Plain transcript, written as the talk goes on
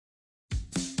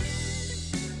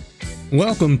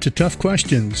Welcome to Tough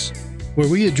Questions, where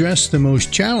we address the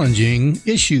most challenging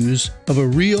issues of a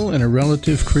real and a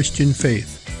relative Christian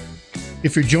faith.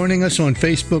 If you're joining us on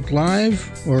Facebook Live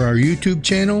or our YouTube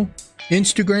channel,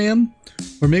 Instagram,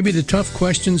 or maybe the Tough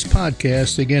Questions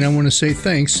podcast, again, I want to say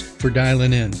thanks for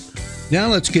dialing in. Now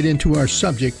let's get into our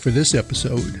subject for this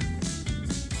episode.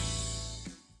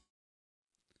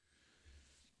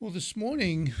 Well, this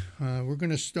morning we're going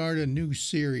to start a new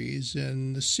series,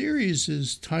 and the series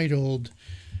is titled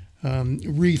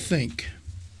Rethink.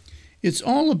 It's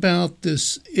all about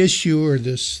this issue or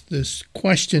this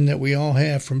question that we all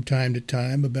have from time to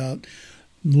time about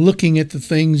looking at the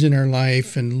things in our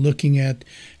life and looking at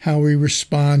how we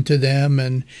respond to them.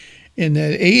 And in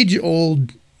that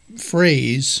age-old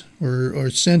phrase or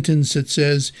sentence that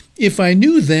says, if I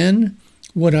knew then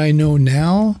what I know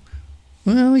now,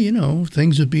 well,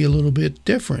 things would be a little bit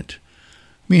different.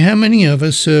 I mean, how many of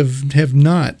us have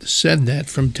not said that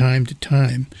from time to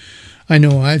time? I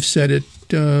know I've said it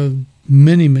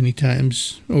many, many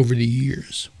times over the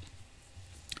years.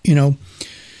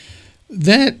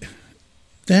 That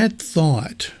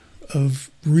thought of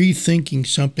rethinking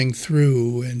something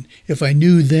through, and if I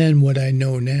knew then what I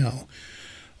know now,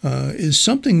 is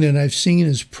something that I've seen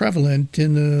as prevalent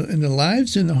in the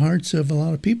lives and the hearts of a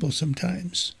lot of people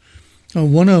sometimes.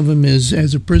 One of them is,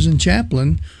 as a prison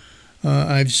chaplain,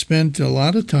 I've spent a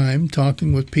lot of time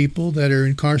talking with people that are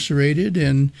incarcerated,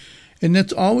 and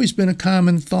that's always been a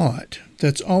common thought.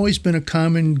 That's always been a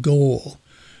common goal.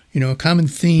 A common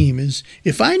theme is,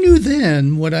 if I knew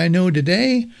then what I know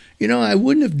today, I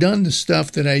wouldn't have done the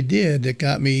stuff that I did that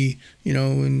got me,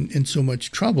 in so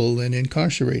much trouble and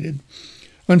incarcerated.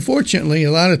 Unfortunately,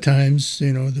 a lot of times,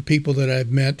 the people that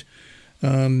I've met,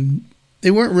 they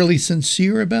weren't really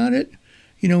sincere about it.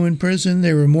 In prison,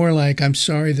 they were more like, I'm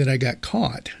sorry that I got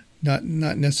caught. Not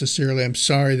necessarily, I'm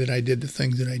sorry that I did the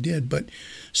things that I did. But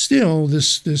still,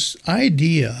 this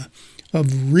idea of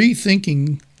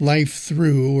rethinking life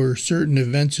through or certain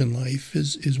events in life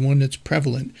is one that's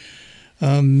prevalent.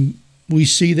 We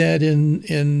see that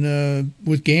in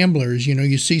with gamblers.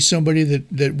 You see somebody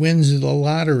that wins the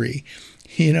lottery,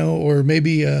 or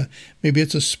maybe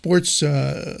it's a sports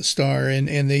star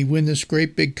and they win this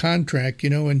great big contract,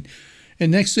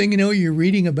 and next thing you know, you're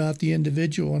reading about the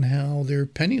individual and how they're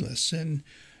penniless and,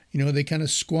 they kind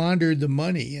of squandered the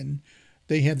money, and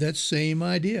they have that same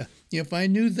idea. If I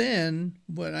knew then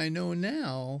what I know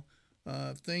now,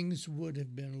 things would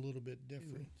have been a little bit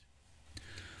different.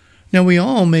 Now, we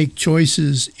all make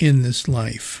choices in this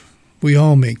life. We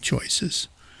all make choices.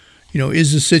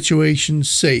 Is the situation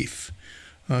safe?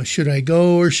 Should I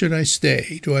go or should I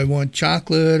stay? Do I want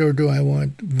chocolate or do I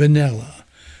want vanilla?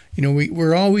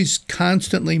 We're always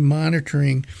constantly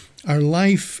monitoring our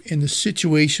life and the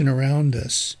situation around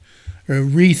us, or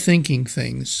rethinking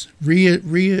things,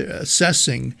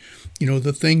 reassessing,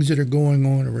 the things that are going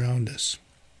on around us.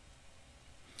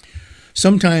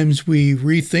 Sometimes we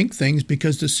rethink things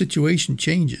because the situation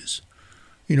changes.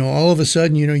 All of a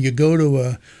sudden, you go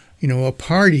to a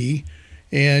party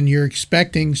and you're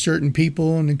expecting certain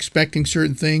people and expecting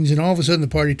certain things, and all of a sudden the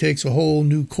party takes a whole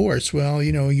new course. Well,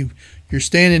 you're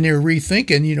standing there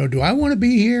rethinking, do I want to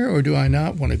be here or do I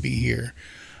not want to be here?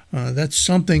 That's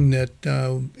something that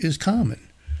is common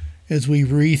as we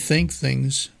rethink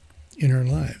things in our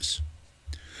lives.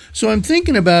 So I'm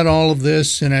thinking about all of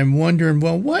this, and I'm wondering,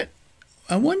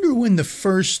 I wonder when the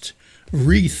first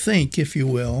rethink, if you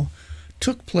will,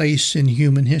 took place in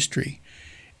human history.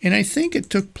 And I think it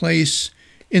took place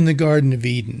in the Garden of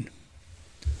Eden.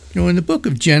 In the book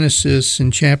of Genesis,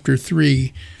 in chapter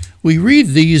 3, we read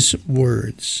these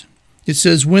words. It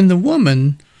says, when the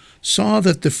woman saw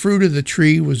that the fruit of the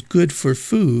tree was good for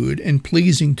food and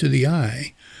pleasing to the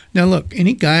eye. Now look,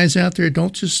 any guys out there,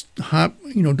 don't just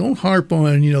don't harp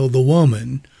on, the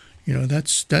woman.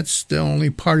 That's the only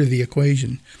part of the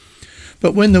equation.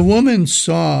 But when the woman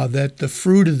saw that the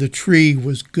fruit of the tree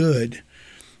was good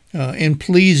and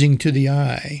pleasing to the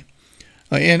eye,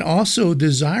 and also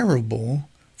desirable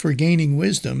for gaining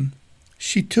wisdom,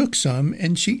 she took some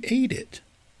and she ate it.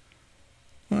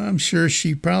 Well, I'm sure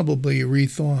she probably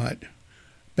rethought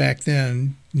back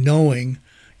then, knowing,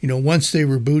 once they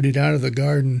were booted out of the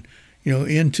garden,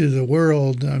 into the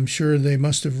world, I'm sure they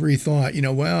must have rethought,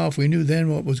 if we knew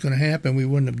then what was going to happen, we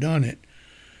wouldn't have done it.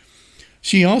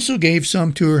 She also gave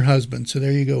some to her husband. So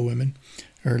there you go, women,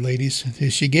 or ladies.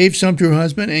 She gave some to her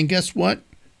husband, and guess what?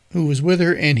 Who was with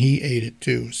her, and he ate it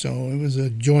too. So it was a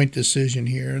joint decision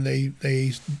here.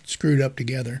 They screwed up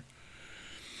together.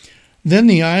 Then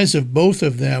the eyes of both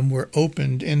of them were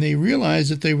opened, and they realized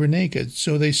that they were naked.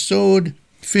 So they sewed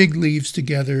fig leaves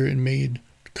together and made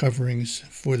coverings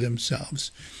for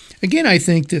themselves. Again, I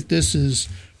think that this is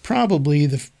probably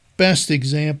the best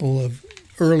example of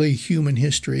early human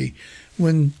history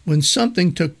when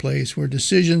something took place, where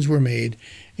decisions were made,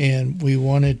 and we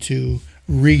wanted to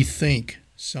rethink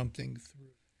something through.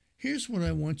 Here's what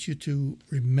I want you to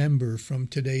remember from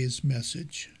today's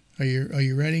message. Are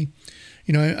you ready?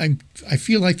 You know, I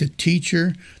feel like the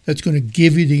teacher that's going to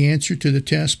give you the answer to the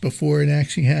test before it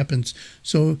actually happens.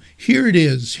 So here it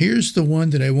is. Here's the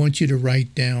one that I want you to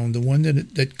write down, the one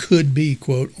that could be,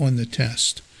 quote, on the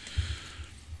test.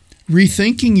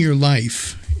 Rethinking your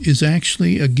life is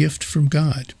actually a gift from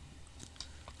God.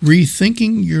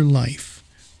 Rethinking your life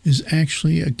is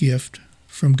actually a gift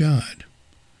from God.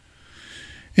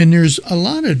 And there's a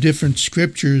lot of different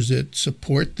scriptures that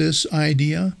support this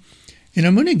idea. And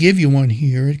I'm going to give you one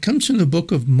here. It comes from the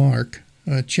book of Mark,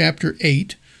 chapter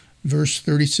 8, verse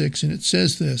 36, and it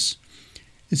says this.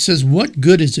 It says, "What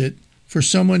good is it for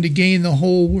someone to gain the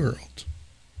whole world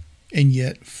and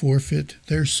yet forfeit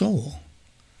their soul?"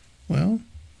 Well,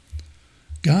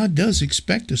 God does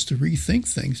expect us to rethink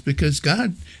things, because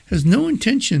God has no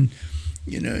intention,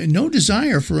 and no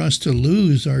desire for us to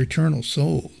lose our eternal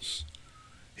souls.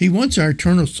 He wants our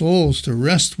eternal souls to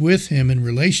rest with Him in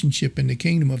relationship in the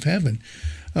kingdom of heaven.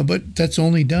 But that's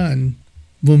only done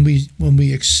when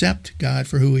we accept God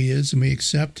for who He is, and we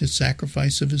accept His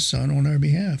sacrifice of His Son on our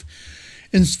behalf.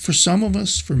 And for some of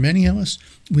us, for many of us,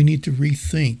 we need to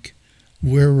rethink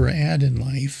where we're at in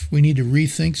life. We need to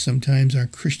rethink sometimes our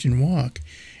Christian walk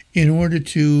in order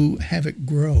to have it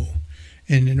grow,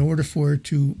 and in order for it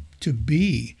to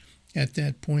be at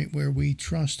that point where we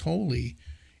trust wholly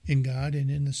in God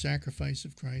and in the sacrifice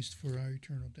of Christ for our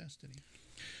eternal destiny.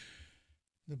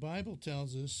 The Bible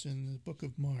tells us in the book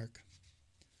of Mark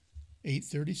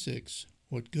 8:36,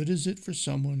 "What good is it for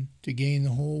someone to gain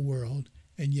the whole world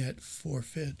and yet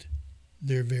forfeit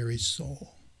their very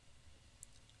soul?"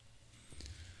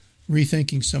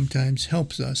 Rethinking sometimes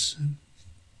helps us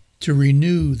to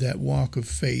renew that walk of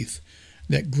faith,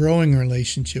 that growing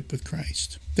relationship with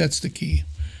Christ. That's the key.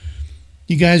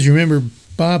 You guys remember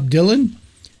Bob Dylan?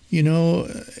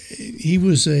 He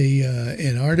was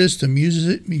an artist, a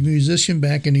musician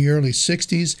back in the early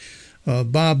 60s.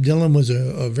 Bob Dylan was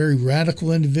a very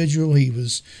radical individual. He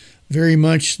was very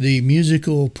much the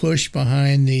musical push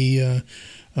behind the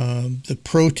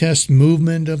protest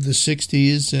movement of the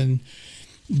 60s.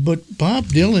 But Bob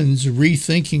Dylan's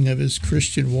rethinking of his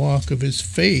Christian walk, of his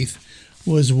faith,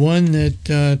 was one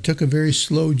that took a very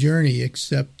slow journey,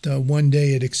 except one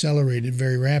day it accelerated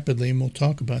very rapidly, and we'll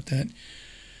talk about that.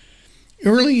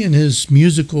 Early in his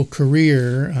musical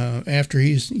career, after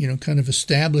he's kind of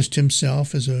established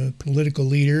himself as a political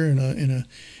leader and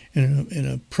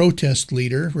a protest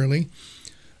leader, really,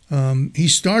 he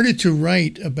started to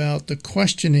write about the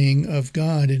questioning of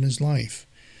God in his life,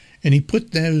 and he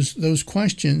put those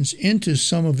questions into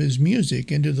some of his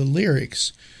music, into the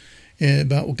lyrics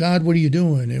about, well, God, what are you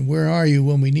doing, and where are you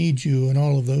when we need you, and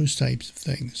all of those types of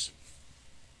things.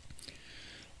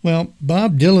 Well,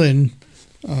 Bob Dylan,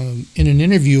 in an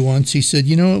interview once, he said,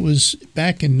 it was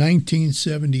back in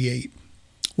 1978,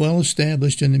 well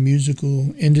established in the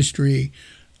musical industry.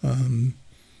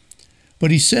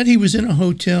 But he said he was in a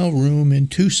hotel room in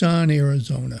Tucson,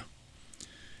 Arizona.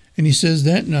 And he says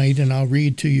that night, and I'll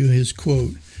read to you his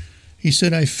quote, he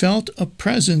said, "I felt a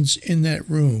presence in that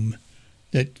room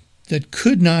that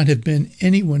could not have been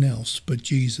anyone else but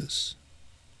Jesus."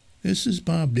 This is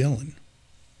Bob Dylan.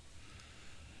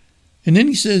 And then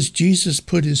he says, "Jesus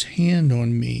put his hand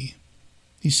on me."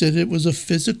 He said it was a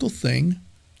physical thing.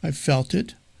 I felt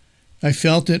it. I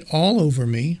felt it all over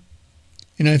me,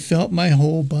 and I felt my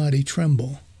whole body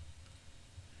tremble.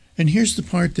 And here's the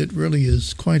part that really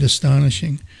is quite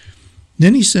astonishing.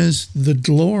 Then he says, "The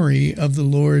glory of the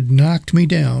Lord knocked me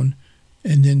down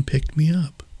and then picked me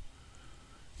up."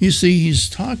 You see, he's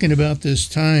talking about this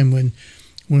time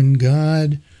when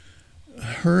God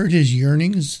heard his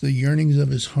yearnings, the yearnings of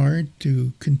his heart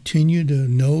to continue to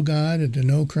know God and to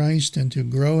know Christ and to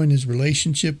grow in his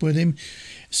relationship with him.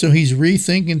 So he's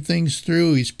rethinking things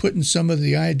through. He's putting some of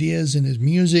the ideas in his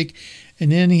music,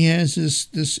 and then he has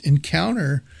this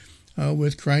encounter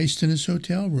with Christ in his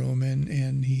hotel room,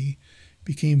 and he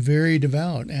became very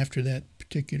devout after that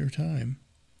particular time.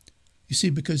 You see,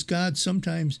 because God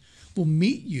sometimes will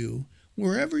meet you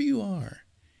wherever you are,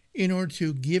 in order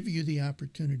to give you the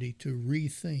opportunity to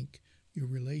rethink your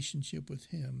relationship with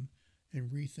Him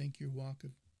and rethink your walk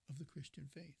of the Christian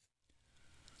faith.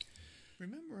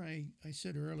 Remember, I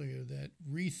said earlier that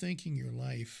rethinking your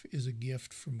life is a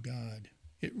gift from God.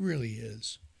 It really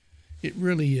is. It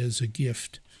really is a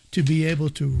gift to be able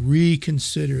to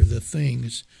reconsider the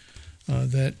things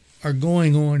that are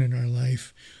going on in our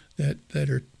life, that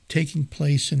are taking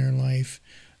place in our life,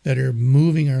 that are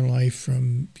moving our life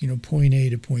from, point A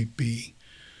to point B.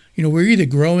 We're either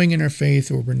growing in our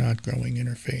faith or we're not growing in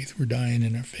our faith. We're dying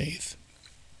in our faith.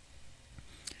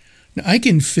 Now, I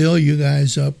can fill you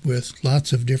guys up with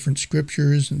lots of different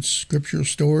scriptures and scriptural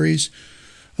stories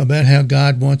about how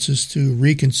God wants us to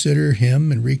reconsider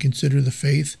Him and reconsider the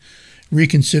faith,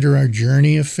 reconsider our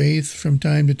journey of faith from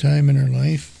time to time in our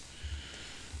life.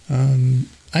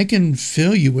 I can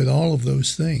fill you with all of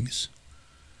those things.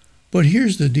 But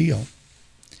here's the deal.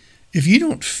 If you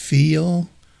don't feel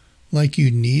like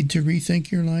you need to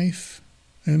rethink your life,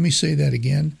 and let me say that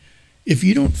again. If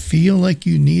you don't feel like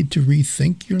you need to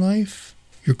rethink your life,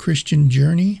 your Christian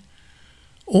journey,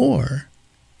 or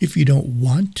if you don't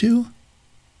want to,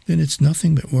 then it's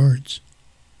nothing but words.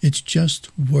 It's just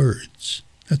words.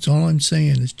 That's all I'm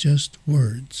saying is just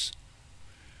words.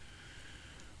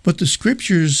 But the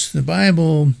scriptures, the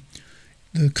Bible,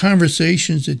 the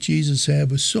conversations that Jesus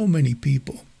had with so many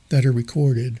people that are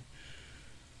recorded,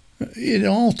 it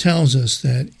all tells us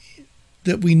that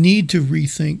we need to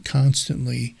rethink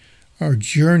constantly our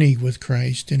journey with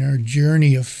Christ and our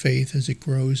journey of faith as it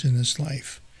grows in this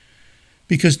life,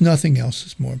 because nothing else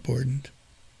is more important.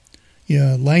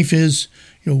 Yeah, life is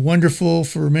wonderful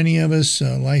for many of us.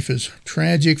 Life is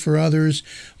tragic for others.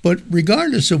 But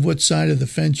regardless of what side of the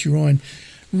fence you're on,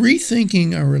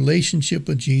 rethinking our relationship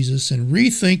with Jesus and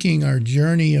rethinking our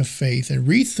journey of faith and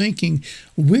rethinking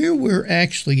where we're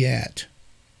actually at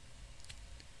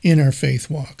in our faith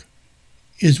walk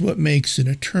is what makes an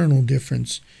eternal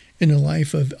difference in the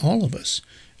life of all of us,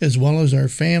 as well as our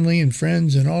family and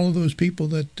friends and all of those people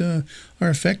that are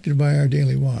affected by our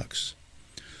daily walks.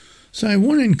 So I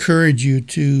want to encourage you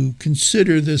to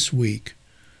consider this week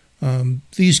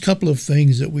these couple of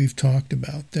things that we've talked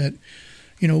about. That,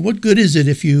 what good is it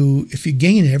if you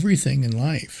gain everything in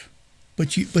life,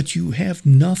 but you have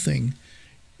nothing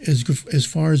as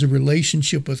far as a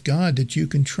relationship with God that you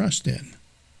can trust in?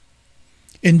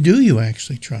 And do you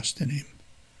actually trust in Him?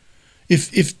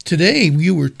 If today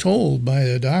you were told by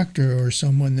a doctor or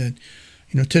someone that,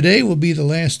 today will be the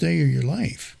last day of your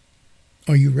life,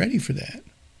 are you ready for that?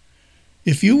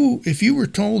 If you were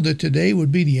told that today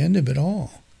would be the end of it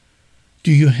all,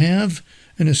 do you have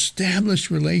an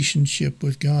established relationship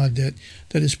with God that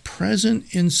is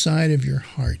present inside of your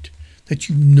heart, that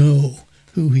you know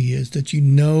who He is, that you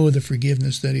know the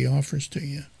forgiveness that He offers to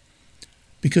you?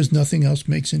 Because nothing else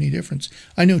makes any difference.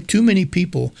 I know too many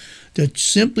people that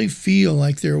simply feel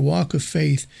like their walk of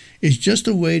faith is just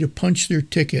a way to punch their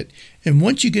ticket. And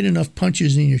once you get enough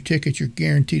punches in your ticket, you're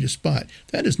guaranteed a spot.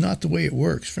 That is not the way it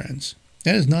works, friends.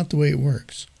 That is not the way it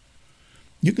works.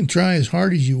 You can try as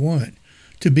hard as you want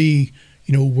to be,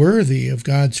 worthy of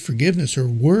God's forgiveness or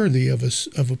worthy of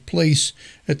a place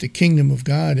at the kingdom of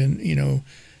God. And,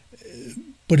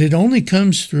 but it only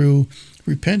comes through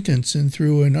repentance and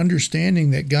through an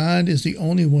understanding that God is the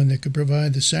only one that could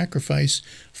provide the sacrifice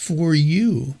for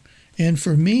you and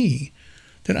for me,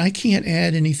 that I can't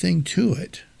add anything to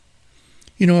it.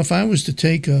 If I was to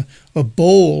take a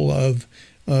bowl of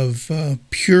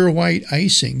pure white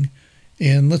icing,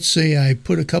 and let's say I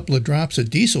put a couple of drops of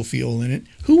diesel fuel in it,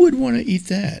 who would want to eat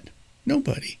that?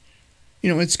 Nobody.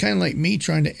 It's kind of like me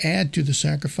trying to add to the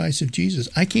sacrifice of Jesus.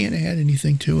 I can't add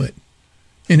anything to it.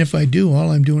 And if I do,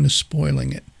 all I'm doing is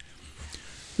spoiling it.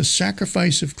 The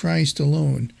sacrifice of Christ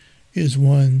alone is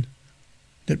one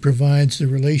that provides the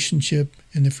relationship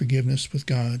and the forgiveness with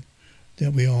God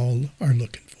that we all are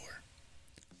looking for.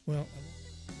 Well,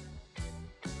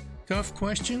 Tough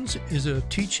Questions is a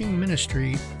teaching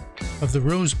ministry of the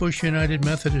Rosebush United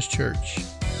Methodist Church.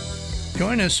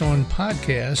 Join us on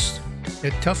podcast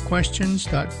at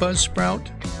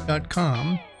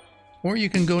toughquestions.buzzsprout.com, or you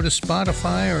can go to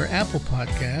Spotify or Apple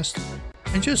Podcast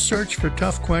and just search for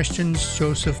Tough Questions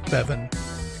Joseph Bevan.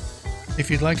 If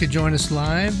you'd like to join us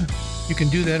live, you can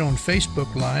do that on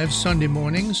Facebook Live Sunday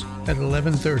mornings at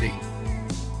 11:30.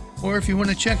 Or if you want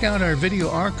to check out our video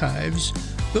archives,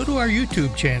 go to our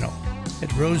YouTube channel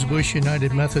at Rosebush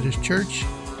United Methodist Church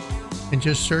and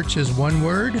just search as one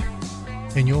word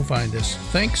and you'll find us.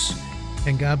 Thanks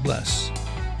and God bless.